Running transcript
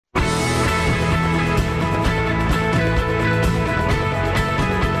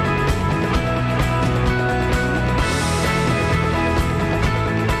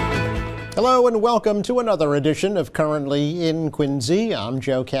Hello and welcome to another edition of Currently in Quincy. I'm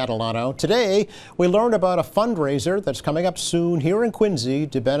Joe Catalano. Today, we learn about a fundraiser that's coming up soon here in Quincy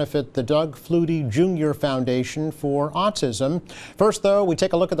to benefit the Doug Flutie Jr. Foundation for Autism. First, though, we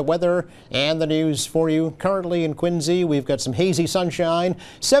take a look at the weather and the news for you. Currently in Quincy, we've got some hazy sunshine,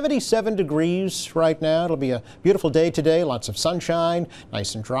 77 degrees right now. It'll be a beautiful day today, lots of sunshine,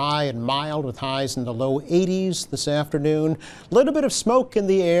 nice and dry and mild with highs in the low 80s this afternoon. A little bit of smoke in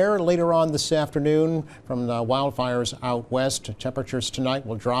the air later on this afternoon from the wildfires out west. Temperatures tonight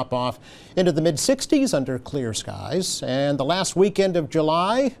will drop off into the mid-60s under clear skies. And the last weekend of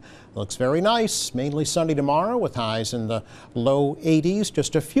July looks very nice. Mainly sunny tomorrow with highs in the low 80s.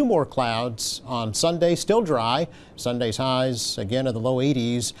 Just a few more clouds on Sunday, still dry. Sunday's highs again in the low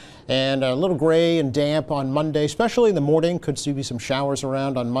 80s. And a little gray and damp on Monday, especially in the morning. Could see some showers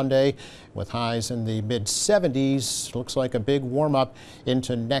around on Monday with highs in the mid-70s. Looks like a big warm-up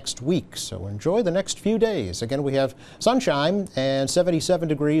into next week. So enjoy the next few days. Again, we have sunshine and 77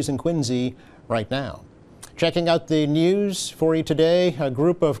 degrees in Quincy right now. Checking out the news for you today, a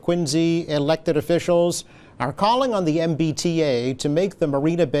group of Quincy elected officials are calling on the MBTA to make the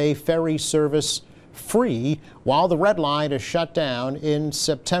Marina Bay ferry service free while the Red Line is shut down in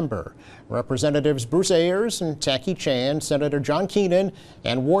September. Representatives Bruce Ayers and Taki Chan, Senator John Keenan,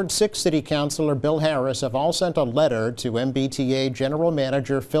 and Ward 6 City Councilor Bill Harris have all sent a letter to MBTA General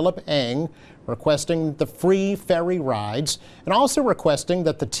Manager Philip Eng requesting the free ferry rides and also requesting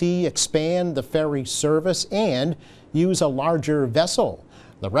that the T expand the ferry service and use a larger vessel.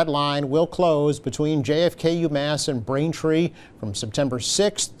 The Red Line will close between JFK UMass and Braintree from September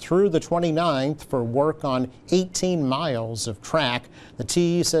 6th through the 29th for work on 18 miles of track. The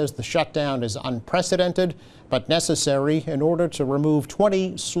T says the shutdown is unprecedented but necessary in order to remove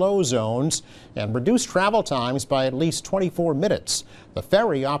 20 slow zones and reduce travel times by at least 24 minutes. The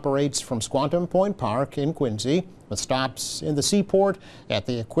ferry operates from Squantum Point Park in Quincy with stops in the seaport, at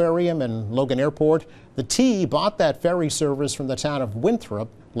the aquarium and Logan Airport. The T bought that ferry service from the town of Winthrop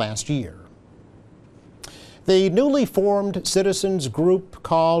last year. The newly formed citizens group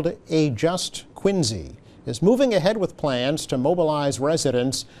called A Just Quincy is moving ahead with plans to mobilize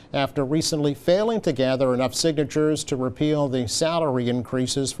residents after recently failing to gather enough signatures to repeal the salary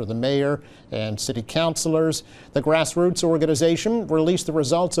increases for the mayor and city councilors. The grassroots organization released the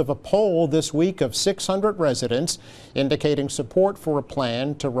results of a poll this week of 600 residents indicating support for a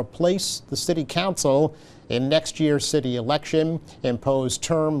plan to replace the city council in next year's city election, impose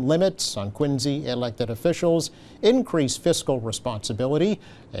term limits on Quincy elected officials, increase fiscal responsibility,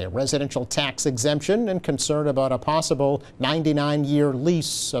 a residential tax exemption, and concern about a possible 99-year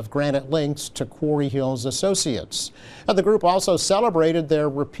lease of Granite Links to Quarry Hills Associates. Now, the group also celebrated their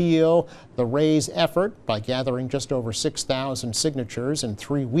repeal the Raise effort by gathering just over 6,000 signatures in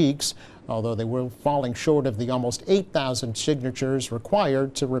 3 weeks, although they were falling short of the almost 8,000 signatures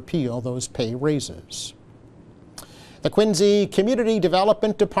required to repeal those pay raises. The Quincy Community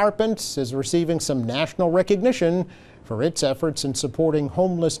Development Department is receiving some national recognition for its efforts in supporting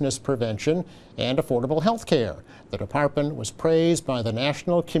homelessness prevention and affordable health care. The department was praised by the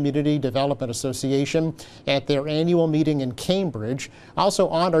National Community Development Association at their annual meeting in Cambridge, also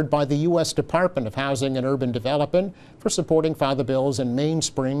honored by the U.S. Department of Housing and Urban Development for supporting Father Bill's and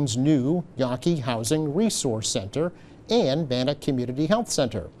Mainspring's new Yawkey Housing Resource Center and Bannock Community Health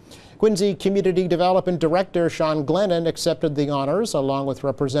Center. Quincy Community Development Director Sean Glennon accepted the honors along with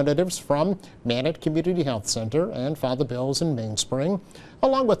representatives from Bannock Community Health Center and Father Bill's in Mainspring,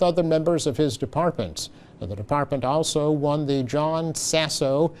 along with other members of his departments. The department also won the John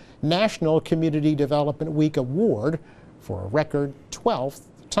Sasso National Community Development Week Award for a record 12th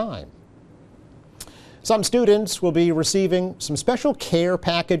time. Some students will be receiving some special care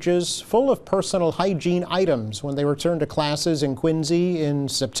packages full of personal hygiene items when they return to classes in Quincy in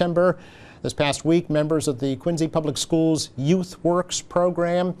September. This past week, members of the Quincy Public Schools Youth Works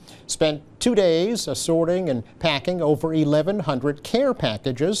program spent 2 days assorting and packing over 1,100 care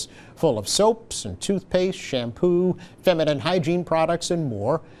packages full of soaps and toothpaste, shampoo, feminine hygiene products, and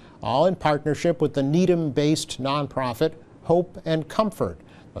more, all in partnership with the Needham-based nonprofit Hope and Comfort.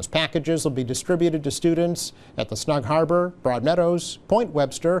 Those packages will be distributed to students at the Snug Harbor, Broadmeadows, Point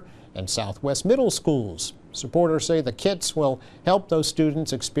Webster, and Southwest Middle Schools. Supporters say the kits will help those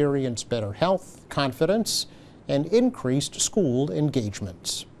students experience better health, confidence, and increased school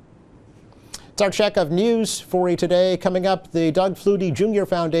engagement. It's our check of news for you today. Coming up, the Doug Flutie Jr.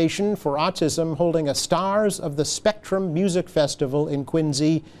 Foundation for Autism holding a Stars of the Spectrum Music Festival in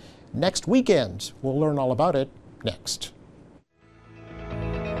Quincy next weekend. We'll learn all about it next.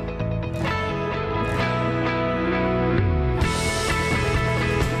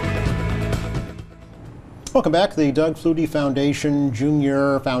 Welcome back. The Doug Flutie Foundation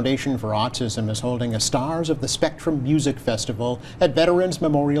Jr. Foundation for Autism is holding a Stars of the Spectrum Music Festival at Veterans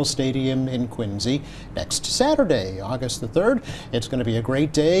Memorial Stadium in Quincy next Saturday, August the 3rd. It's going to be a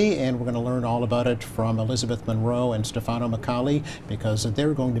great day, and we're going to learn all about it from Elizabeth Monroe and Stefano Micali because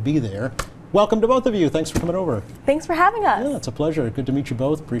they're going to be there. Welcome to both of you. Thanks for coming over. Thanks for having us. Yeah, it's a pleasure. Good to meet you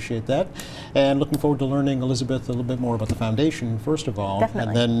both. Appreciate that. And looking forward to learning, Elizabeth, a little bit more about the foundation, first of all. Definitely.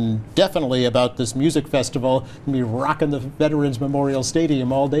 And then definitely about this music festival. We'll be rocking the Veterans Memorial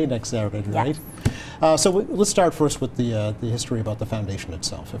Stadium all day next Saturday, right? Yes. Let's start first with the history about the foundation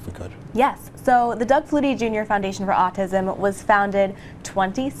itself, if we could. Yes. So the Doug Flutie Jr. Foundation for Autism was founded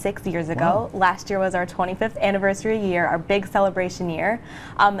 26 years ago. Wow. Last year was our 25th anniversary year, our big celebration year.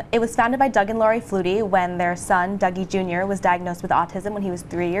 It was founded by Doug and Lori Flutie when their son, Dougie Jr., was diagnosed with autism when he was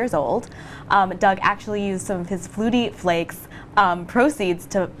 3 years old. Doug actually used some of his Flutie Flakes proceeds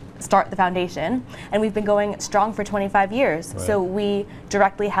to start the foundation, and we've been going strong for 25 years. Right. So we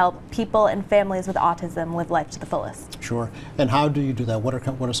directly help people and families with autism live life to the fullest. Sure. And how do you do that? What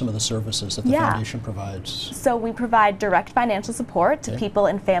are some of the services that the foundation provides? So we provide direct financial support to people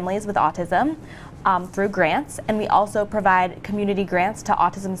and families with autism through grants, and we also provide community grants to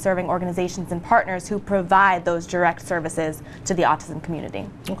autism-serving organizations and partners who provide those direct services to the autism community.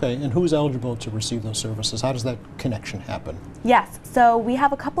 Okay, and who's eligible to receive those services? How does that connection happen? Yes, so we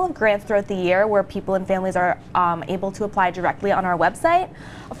have a couple of grants throughout the year where people and families are able to apply directly on our website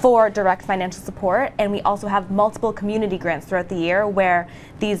for direct financial support, and we also have multiple community grants throughout the year where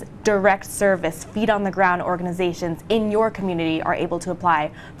these direct service, feet-on-the-ground organizations in your community are able to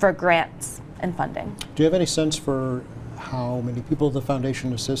apply for grants and funding. Do you have any sense for how many people the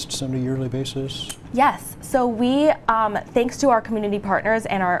foundation assists on a yearly basis? Yes, so we, thanks to our community partners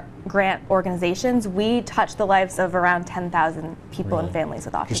and our grant organizations, we touch the lives of around 10,000 people and families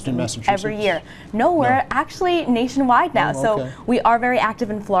with autism Just in Massachusetts? every year. No, we're actually nationwide now. Oh, okay. So we are very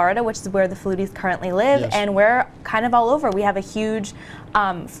active in Florida, which is where the Fluties currently live, and we're kind of all over. We have a huge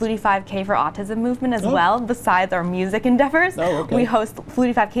Flutie 5K for Autism movement as well, besides our music endeavors. We host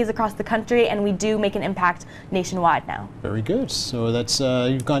Flutie 5Ks across the country, and we do make an impact nationwide now. Very good. So that's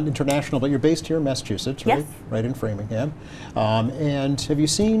you've gone international, but you're based here in Massachusetts, right? Yes. Right in Framingham. And have you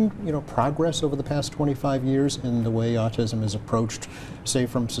seen, progress over the past 25 years in the way autism is approached, say,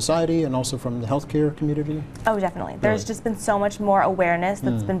 from society and also from the healthcare community? Oh, definitely. There's just been so much more awareness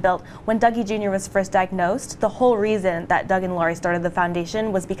that's been built. When Dougie Jr. was first diagnosed, the whole reason that Doug and Lori started the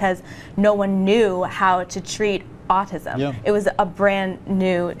foundation was because no one knew how to treat autism. Yeah. It was a brand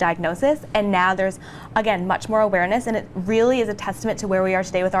new diagnosis, and now there's, again, much more awareness, and it really is a testament to where we are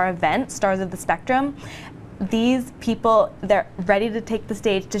today with our event, Stars of the Spectrum. These people, they're ready to take the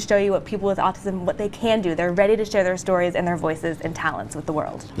stage to show you what people with autism, what they can do. They're ready to share their stories and their voices and talents with the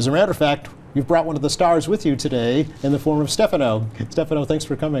world. As a matter of fact, you've brought one of the stars with you today in the form of Stefano. Stefano, thanks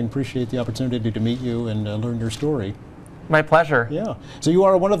for coming. Appreciate the opportunity to meet you and learn your story. My pleasure. Yeah. So you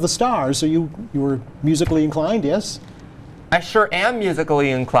are one of the stars. So you were musically inclined, yes? I sure am musically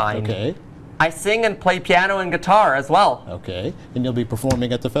inclined. Okay. I sing and play piano and guitar as well. Okay. And you'll be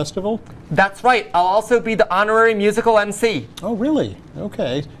performing at the festival? That's right. I'll also be the honorary musical MC. Oh, really?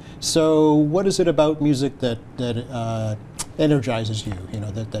 Okay. So what is it about music that energizes you,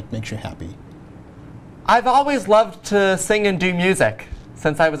 that makes you happy? I've always loved to sing and do music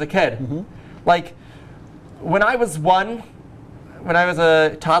since I was a kid. Like, when I was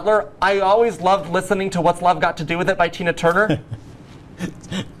a toddler, I always loved listening to What's Love Got to Do With It by Tina Turner.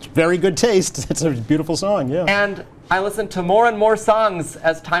 Very good taste. It's a beautiful song, yeah. And I listened to more and more songs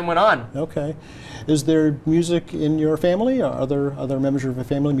as time went on. Okay. Is there music in your family? Are there other members of your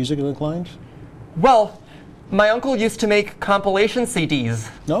family musically inclined? Well, my uncle used to make compilation CDs.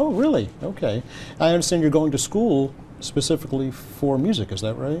 Oh, really? Okay. I understand you're going to school specifically for music, is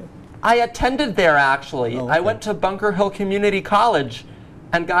that right? I attended there, actually. Oh, okay. I went to Bunker Hill Community College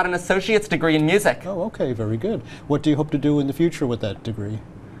and got an associate's degree in music. Oh, okay, very good. What do you hope to do in the future with that degree?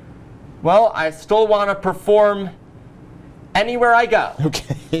 Well, I still want to perform anywhere I go.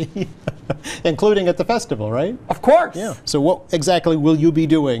 Okay. Including at the festival, right? Of course. Yeah. So what exactly will you be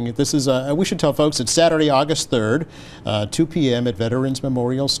doing? This is, we should tell folks, it's Saturday, August 3rd, 2 p.m. at Veterans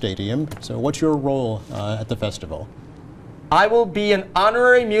Memorial Stadium. So what's your role at the festival? I will be an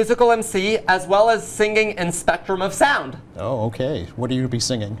honorary musical MC as well as singing in Spectrum of Sound. Oh, okay. What are you going to be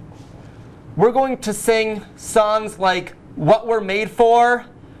singing? We're going to sing songs like What We're Made For.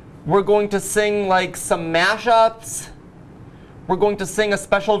 We're going to sing like some mashups. We're going to sing a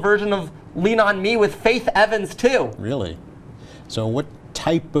special version of Lean On Me with Faith Evans too. Really? So what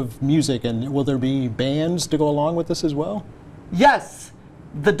type of music, and will there be bands to go along with this as well? Yes.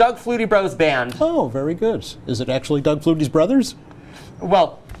 the Doug Flutie Bros Band. Oh, very good. Is it actually Doug Flutie's brothers?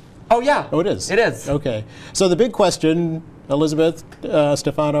 Well, oh yeah. Oh, it is? It is. Okay. So the big question, Elizabeth,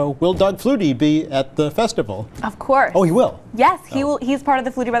 Stefano, will Doug Flutie be at the festival? Of course. Oh, he will? Yes, he will. He's part of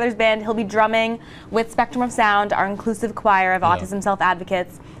the Flutie Brothers Band. He'll be drumming with Spectrum of Sound, our inclusive choir of autism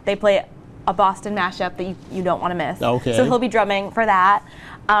self-advocates. They play a Boston mashup that you don't want to miss. Okay. So he'll be drumming for that.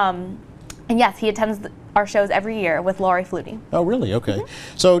 And yes, he attends our shows every year with Laurie Flutie. Oh, really? Okay.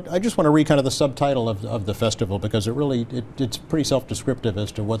 So I just want to read kind of the subtitle of the festival, because it's pretty self-descriptive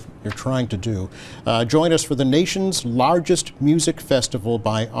as to what you're trying to do. Join us for the nation's largest music festival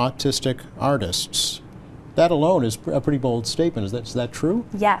by autistic artists. That alone is a pretty bold statement. Is that true?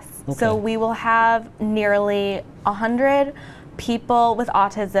 Yes. Okay. So we will have nearly 100 people with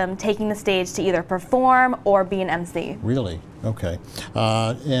autism taking the stage to either perform or be an MC. Really? Okay.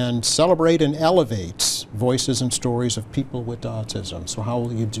 And celebrate and elevate voices and stories of people with autism. So how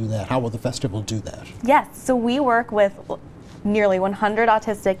will you do that? How will the festival do that? Yes. So we work with nearly 100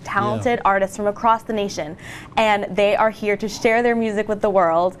 autistic, talented artists from across the nation, and they are here to share their music with the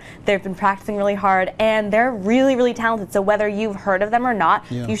world. They've been practicing really hard, and they're really, really talented. So whether you've heard of them or not,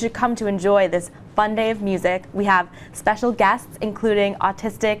 you should come to enjoy this fun day of music. We have special guests, including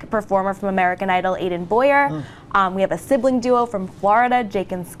autistic performer from American Idol, Aiden Boyer. We have a sibling duo from Florida,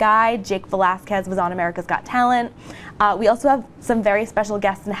 Jake and Sky. Jake Velasquez was on America's Got Talent. We also have some very special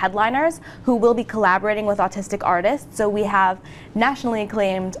guests and headliners who will be collaborating with autistic artists. So we have nationally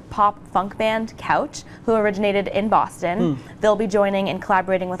acclaimed pop funk band Couch, who originated in Boston. They'll be joining and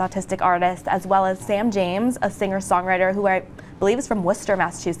collaborating with autistic artists, as well as Sam James, a singer-songwriter who I believe is from Worcester,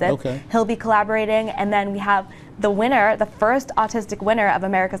 Massachusetts. Okay. He'll be collaborating, and then we have the winner, the first autistic winner of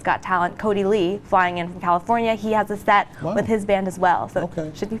America's Got Talent, Cody Lee, flying in from California. He has a set with his band as well, so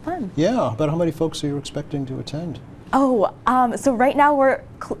it should be fun. Yeah, but how many folks are you expecting to attend? Oh, so right now we're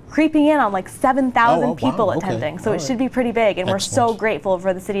creeping in on like 7,000 people attending, so it should be pretty big, and we're so grateful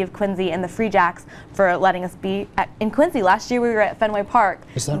for the city of Quincy and the Free Jacks for letting us be in Quincy. Last year we were at Fenway Park.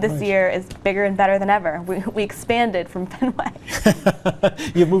 This year is bigger and better than ever. We expanded from Fenway.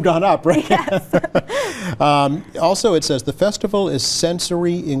 You moved on up, right? Yes. Also, it says the festival is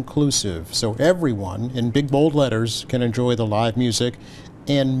sensory inclusive, so everyone, in big bold letters, can enjoy the live music,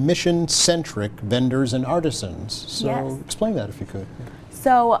 and mission-centric vendors and artisans. So explain that if you could.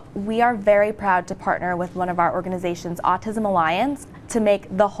 So we are very proud to partner with one of our organizations, Autism Alliance, to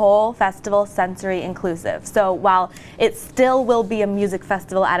make the whole festival sensory inclusive. So while it still will be a music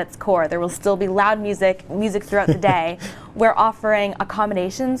festival at its core, there will still be loud music throughout the day, we're offering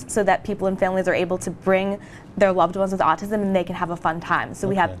accommodations so that people and families are able to bring their loved ones with autism and they can have a fun time. So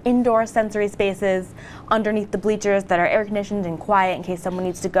we have indoor sensory spaces underneath the bleachers that are air conditioned and quiet in case someone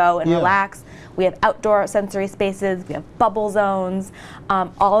needs to go and relax. We have outdoor sensory spaces, we have bubble zones.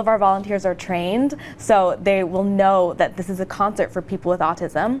 All of our volunteers are trained, so they will know that this is a concert for people with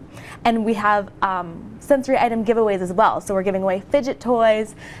autism. And we have sensory item giveaways as well. So we're giving away fidget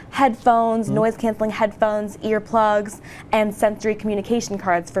toys, headphones, noise canceling headphones, earplugs, and sensory communication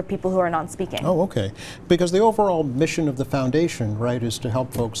cards for people who are non-speaking. Oh, okay. Because the overall mission of the foundation, right, is to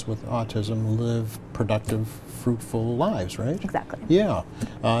help folks with autism live productive, fruitful lives, right? Exactly. Yeah.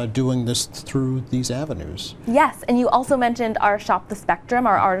 Doing this through these avenues. Yes, and you also mentioned our Shop the Spectrum,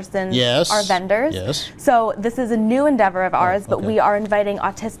 our artisans, our vendors. Yes. So this is a new endeavor of ours, but we are inviting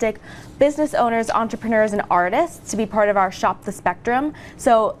autistic business owners, entrepreneurs, and artists to be part of our Shop the Spectrum.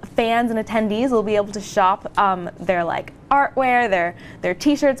 So fans and attendees will be able to shop their like artware, their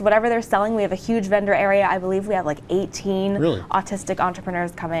t-shirts, whatever they're selling. We have a huge vendor area. I believe we have like 18 autistic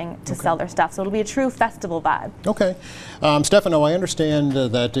entrepreneurs coming to sell their stuff. So it'll be a true festival vibe. Okay. Stefano, I understand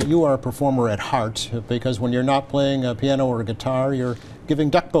that you are a performer at heart, because when you're not playing a piano or a guitar, you're giving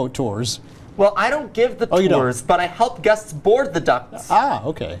duck boat tours. Well, I don't give the tours, but I help guests board the ducks. Ah,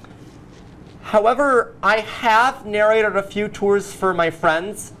 okay. However, I have narrated a few tours for my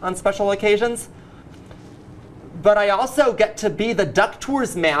friends on special occasions. But I also get to be the Duck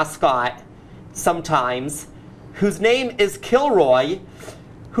Tours mascot sometimes, whose name is Kilroy,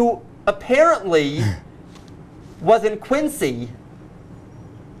 who apparently was in Quincy.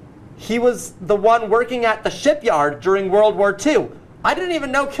 He was the one working at the shipyard during World War II. I didn't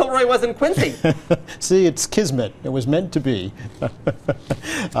even know Kilroy was in Quincy. See, it's kismet. It was meant to be.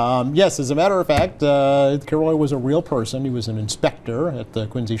 Yes, as a matter of fact, Kilroy was a real person. He was an inspector at the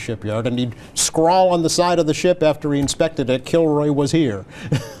Quincy shipyard, and he'd scrawl on the side of the ship after he inspected it, "Kilroy was here."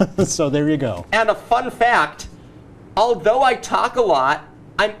 So there you go. And a fun fact, although I talk a lot,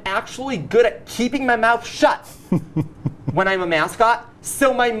 I'm actually good at keeping my mouth shut when I'm a mascot.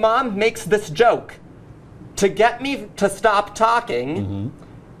 So my mom makes this joke. to get me to stop talking,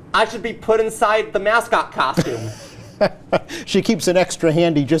 I should be put inside the mascot costume. She keeps an extra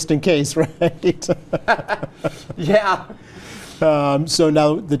handy just in case, right? Yeah. So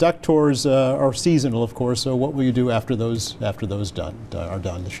now the duck tours are seasonal, of course. So what will you do after those are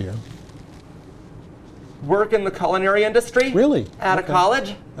done this year? Work in the culinary industry. Really? At a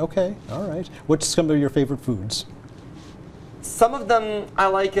college. Okay. All right. What's some of your favorite foods? Some of them I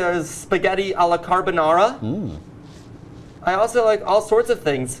like as spaghetti alla carbonara. I also like all sorts of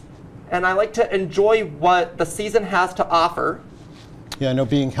things. And I like to enjoy what the season has to offer. Yeah, I know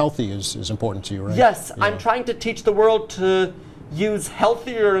being healthy is important to you, right? Yes, Yeah. I'm trying to teach the world to use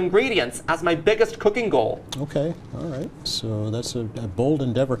healthier ingredients as my biggest cooking goal. Okay, all right. So that's a bold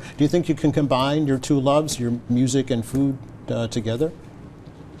endeavor. Do you think you can combine your two loves, your music and food, together?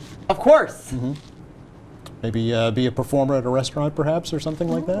 Of course. Maybe be a performer at a restaurant, perhaps, or something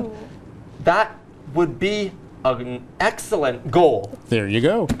like that? That would be an excellent goal. There you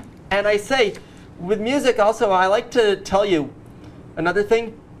go. And I say, with music also, I like to tell you another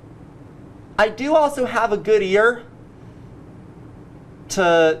thing. I do also have a good ear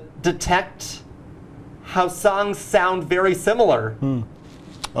to detect how songs sound very similar.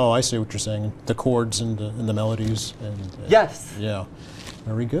 Oh, I see what you're saying. The chords and the melodies. And Yes. Yeah,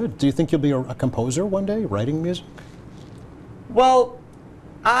 very good. Do you think you'll be a composer one day, writing music? Well,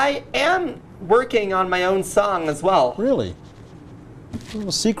 I am working on my own song as well. Really?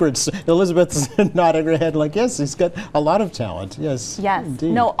 Little secrets. Elizabeth's nodding her head like, yes, he's got a lot of talent. Yes. Yes.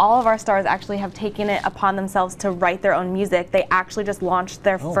 Indeed. No, all of our stars actually have taken it upon themselves to write their own music. They actually just launched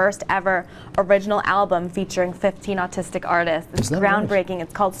their first ever original album featuring 15 autistic artists. It's that right? groundbreaking.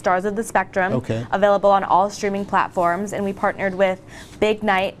 It's called Stars of the Spectrum. Okay. Available on all streaming platforms. And we partnered with Big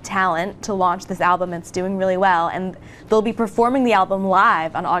Night Talent to launch this album. It's doing really well. And they'll be performing the album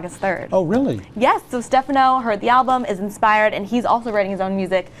live on August 3rd. Oh, really? Yes, so Stefano heard the album, is inspired, and he's also writing his own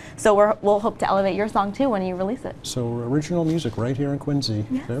music. So we'll hope to elevate your song too when you release it. So original music right here in Quincy.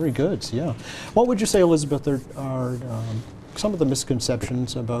 Yes. Very good, yeah. What would you say, Elizabeth, are some of the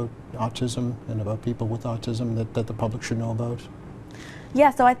misconceptions about autism and about people with autism that the public should know about?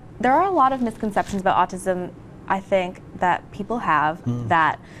 Yeah, so there are a lot of misconceptions about autism, I think, that people have,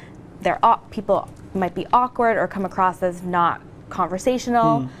 that people might be awkward or come across as not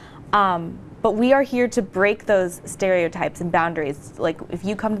conversational. But we are here to break those stereotypes and boundaries. Like, if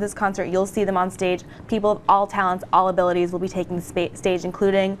you come to this concert, you'll see them on stage. People of all talents, all abilities will be taking the stage,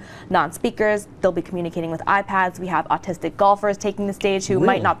 including non-speakers. They'll be communicating with iPads. We have autistic golfers taking the stage who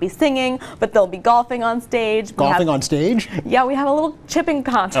might not be singing, but they'll be golfing on stage. Golfing on stage? Yeah, we have a little chipping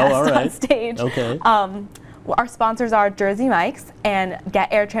contest on stage. Okay. Our sponsors are Jersey Mike's and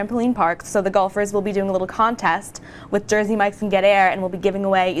Get Air Trampoline Parks. So the golfers will be doing a little contest with Jersey Mike's and Get Air, and we'll be giving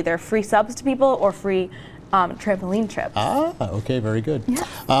away either free subs to people or free trampoline trips. Ah, okay, very good.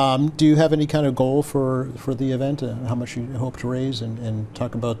 Yeah. Do you have any kind of goal for the event, how much you hope to raise, and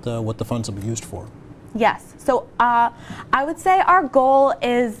talk about what the funds will be used for? Yes. So I would say our goal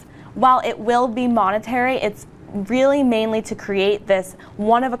is, while it will be monetary, it's really mainly to create this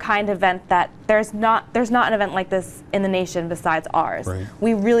one-of-a-kind event that there's not an event like this in the nation besides ours. Right.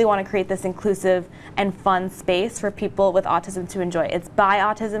 We really want to create this inclusive and fun space for people with autism to enjoy. It's by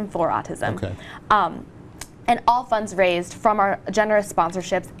autism for autism. Okay. And all funds raised from our generous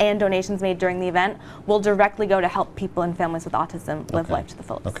sponsorships and donations made during the event will directly go to help people and families with autism live life to the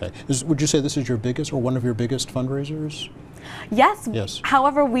fullest. Okay. Would you say this is your biggest or one of your biggest fundraisers? Yes. Yes.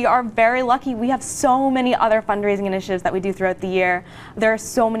 However, we are very lucky. We have so many other fundraising initiatives that we do throughout the year. There are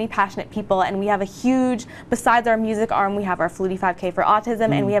so many passionate people, and we have a huge, besides our music arm, we have our Flutie 5K for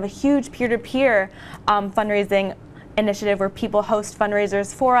Autism, and we have a huge peer-to-peer fundraising initiative where people host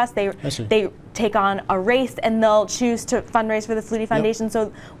fundraisers for us. They take on a race, and they'll choose to fundraise for the Flutie Foundation. Yep.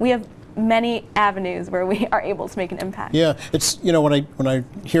 So we have many avenues where we are able to make an impact. Yeah, it's, you know, when I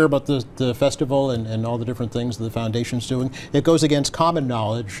hear about the festival and all the different things that the foundation's doing, it goes against common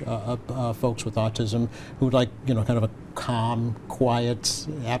knowledge of folks with autism who like, you know, kind of a calm, quiet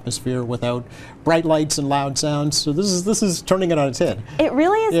atmosphere without bright lights and loud sounds. So this is turning it on its head. It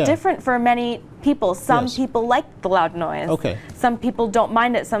really is different for many people. Some people like the loud noise. Okay. Some people don't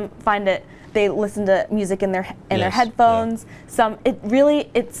mind it. Some find it. They listen to music in their headphones.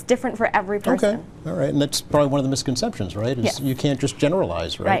 It's different for every person. Okay, all right, and that's probably one of the misconceptions, right? Is you can't just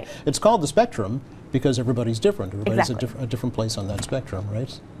generalize, right? It's called the spectrum because everybody's different. Everybody's a different place on that spectrum,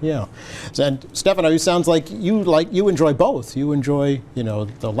 right? Yeah. And Stefano, it sounds like you enjoy both. You enjoy, you know,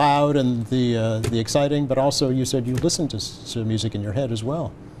 the loud and the exciting, but also you said you listen to music in your head as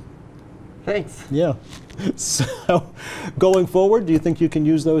well. Thanks. Yeah. So, going forward, do you think you can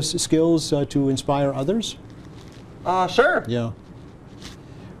use those skills to inspire others? Sure. Yeah.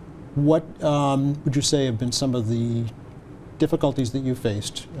 What would you say have been some of the difficulties that you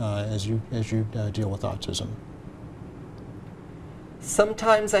faced as you deal with autism?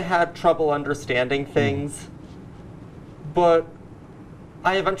 Sometimes I had trouble understanding things, but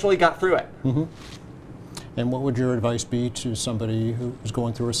I eventually got through it. Mm-hmm. And what would your advice be to somebody who is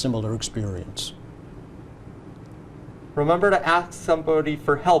going through a similar experience? Remember to ask somebody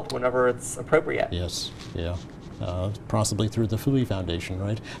for help whenever it's appropriate. Yes, yeah. Possibly through the Flutie Foundation,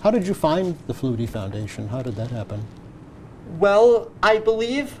 right? How did you find the Flutie Foundation? How did that happen? Well, I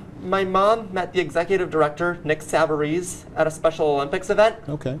believe my mom met the executive director, Nick Savarese, at a Special Olympics event.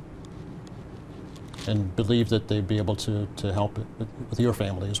 Okay. And believe that they'd be able to help with your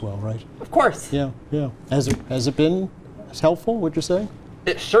family as well, right? Of course. Yeah, yeah. Has it been as helpful, would you say?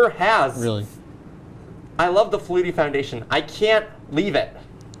 It sure has. Really? I love the Flutie Foundation. I can't leave it.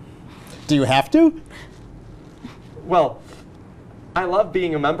 Do you have to? Well, I love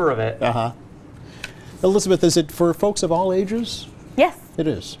being a member of it. Uh-huh. Elizabeth, is it for folks of all ages? Yes. It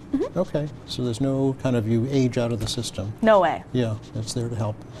is? Mm-hmm. Okay. So there's no kind of you age out of the system? No way. Yeah, it's there to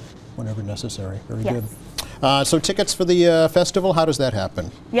help whenever necessary. Very Yes. good. So tickets for the festival, how does that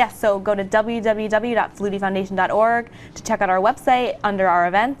happen? Yes, so go to www.flutiefoundation.org to check out our website under our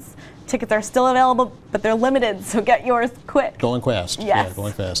events. Tickets are still available, but they're limited, so get yours quick. Going fast. Yes. Yeah,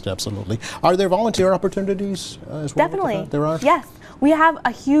 going fast, absolutely. Are there volunteer opportunities as well? Definitely. There are? Yes. We have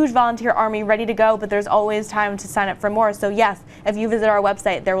a huge volunteer army ready to go, but there's always time to sign up for more. So yes, if you visit our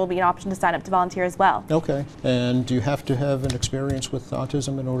website, there will be an option to sign up to volunteer as well. Okay. And do you have to have an experience with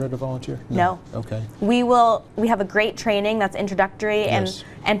autism in order to volunteer? No. Okay. We have a great training that's introductory Yes. and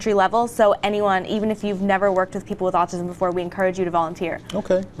entry level, so anyone, even if you've never worked with people with autism before, we encourage you to volunteer.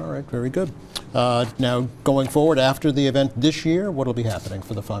 Okay. All right. Very good. Now, going forward after the event this year, what will be happening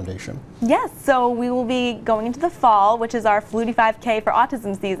for the foundation? Yes, so we will be going into the fall, which is our Flutie 5K for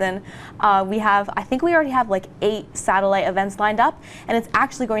autism season. I think we already have like 8 satellite events lined up, and it's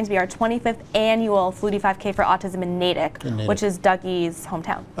actually going to be our 25th annual Flutie 5K for autism in Natick, which is Dougie's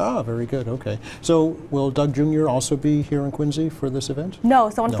hometown. Ah, very good. Okay. So will Doug Jr. also be here in Quincy for this event? No,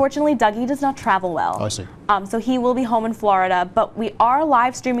 so unfortunately Dougie does not travel well. Oh, I see. So he will be home in Florida, but we are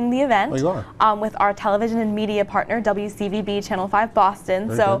live streaming the event. Oh, you are? With our television and media partner, WCVB Channel 5 Boston.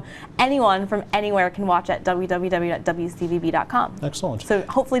 Very so good. anyone from anywhere can watch at www.wcvb.com. Excellent. So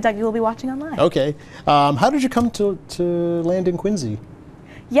hopefully Dougie will be watching online. Okay. How did you come to land in Quincy?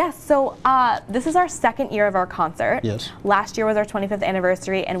 Yes, so this is our 2nd year of our concert. Yes. Last year was our 25th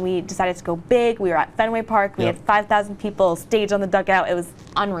anniversary, and we decided to go big. We were at Fenway Park. We Yep. had 5,000 people, stage on the dugout. It was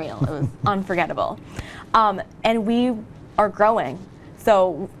unreal. It was unforgettable. And we are growing.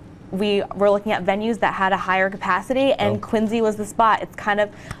 So we were looking at venues that had a higher capacity, and Quincy was the spot. It's kind of,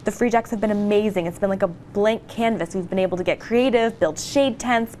 the Free Jacks have been amazing. It's been like a blank canvas. We've been able to get creative, build shade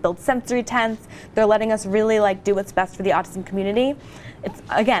tents, build sensory tents. They're letting us really like do what's best for the autism community. It's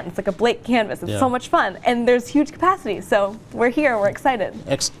like a blank canvas. It's so much fun, and there's huge capacity. So we're here, we're excited.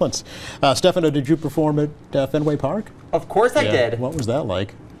 Excellent. Stefano, did you perform at Fenway Park? Of course I did. What was that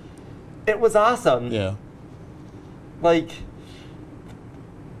like? It was awesome. Yeah. Like,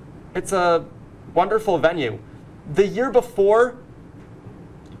 it's a wonderful venue. The year before,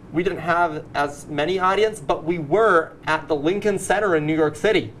 we didn't have as many audience, but we were at the Lincoln Center in New York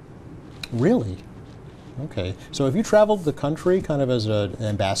City. Really? Okay. So have you traveled the country kind of as an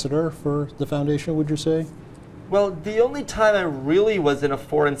ambassador for the foundation, would you say? Well, the only time I really was in a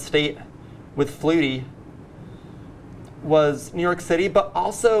foreign state with Flutie was New York City, but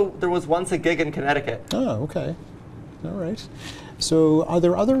also there was once a gig in Connecticut. Oh, okay. All right. So are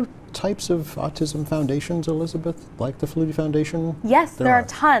there other types of autism foundations, Elizabeth, like the Flutie Foundation? Yes, there are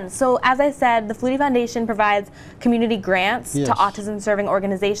tons. So as I said, the Flutie Foundation provides community grants to autism-serving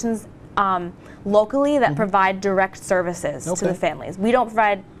organizations locally that provide direct services to the families. We don't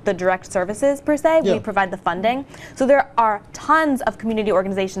provide the direct services per se, we provide the funding. So there are tons of community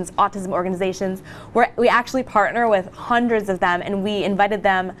organizations, autism organizations, where we actually partner with hundreds of them, and we invited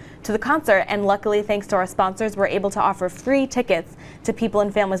them to the concert, and luckily thanks to our sponsors we're able to offer free tickets to people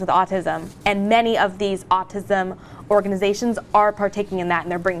and families with autism, and many of these autism organizations are partaking in that,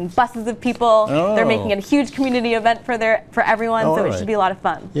 and they're bringing buses of people. They're making it a huge community event for everyone, so it should be a lot of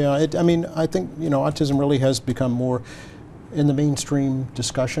fun. Yeah, I mean, I think, autism really has become more in the mainstream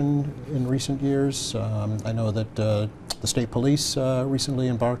discussion in recent years. I know that the state police recently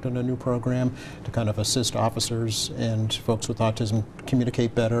embarked on a new program to kind of assist officers and folks with autism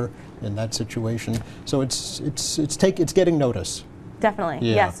communicate better in that situation. So it's getting notice. Definitely,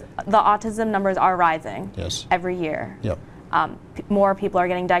 yes. The autism numbers are rising every year. Yep. More people are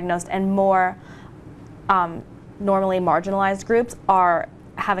getting diagnosed, and more normally marginalized groups are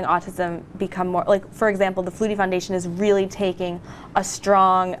having autism become more, like, for example, the Flutie Foundation is really taking a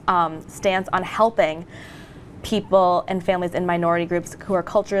strong stance on helping people and families in minority groups who are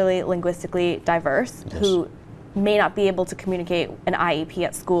culturally, linguistically diverse, yes, who may not be able to communicate an IEP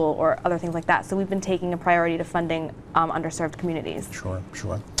at school or other things like that. So we've been taking a priority to funding underserved communities. Sure,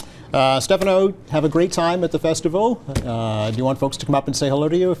 sure. Stefano, have a great time at the festival. Do you want folks to come up and say hello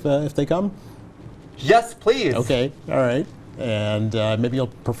to you if they come? Yes, please. Okay, all right. And maybe you'll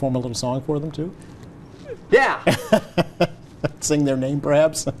perform a little song for them too? Yeah. Sing their name,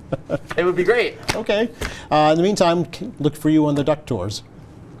 perhaps? It would be great. Okay. In the meantime, look for you on the duck tours.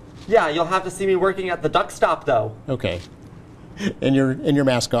 Yeah, you'll have to see me working at the duck stop, though. Okay. And your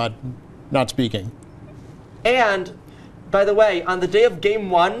mascot not speaking. And, by the way, on the day of Game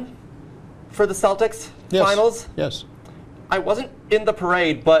 1 for the Celtics Yes. finals, Yes. I wasn't in the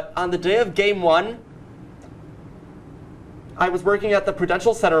parade, but on the day of Game 1, I was working at the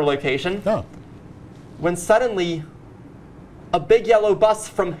Prudential Center location Oh. when suddenly a big yellow bus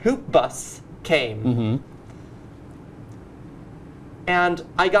from Hoop Bus came. Mm-hmm. And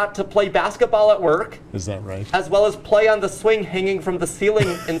I got to play basketball at work, Is that right? as well as play on the swing hanging from the ceiling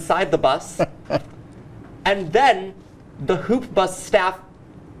inside the bus. And then the Hoop Bus staff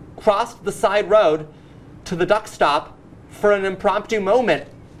crossed the side road to the duck stop for an impromptu moment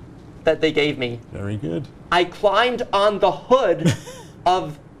that they gave me. Very good. I climbed on the hood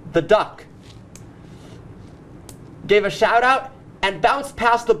of the duck, gave a shout out, and bounced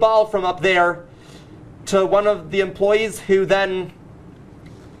past the ball from up there to one of the employees, who then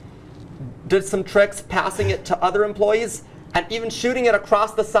did some tricks passing it to other employees and even shooting it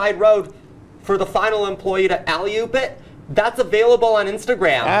across the side road for the final employee to alley-oop it. That's available on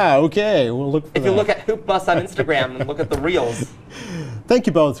Instagram. Ah, okay. We'll look for If you look at Hoop Bus on Instagram and look at the reels. Thank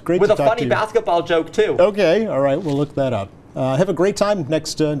you both. Great With to a talk funny to you. basketball joke, too. Okay, all right. We'll look that up. Have a great time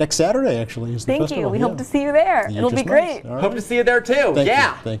next Saturday, actually, is the Thank festival. you. We Yeah. hope to see you there. You It'll be just great. might. All Hope right. to see you there, too. Thank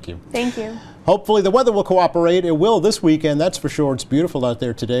Yeah. you. Thank you. Thank you. Hopefully the weather will cooperate. It will this weekend, that's for sure. It's beautiful out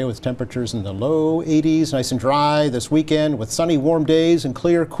there today with temperatures in the low 80s, nice and dry this weekend with sunny, warm days and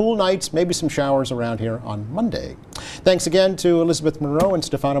clear, cool nights, maybe some showers around here on Monday. Thanks again to Elizabeth Monroe and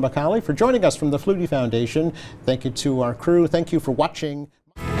Stefano Micali for joining us from the Flutie Foundation. Thank you to our crew. Thank you for watching.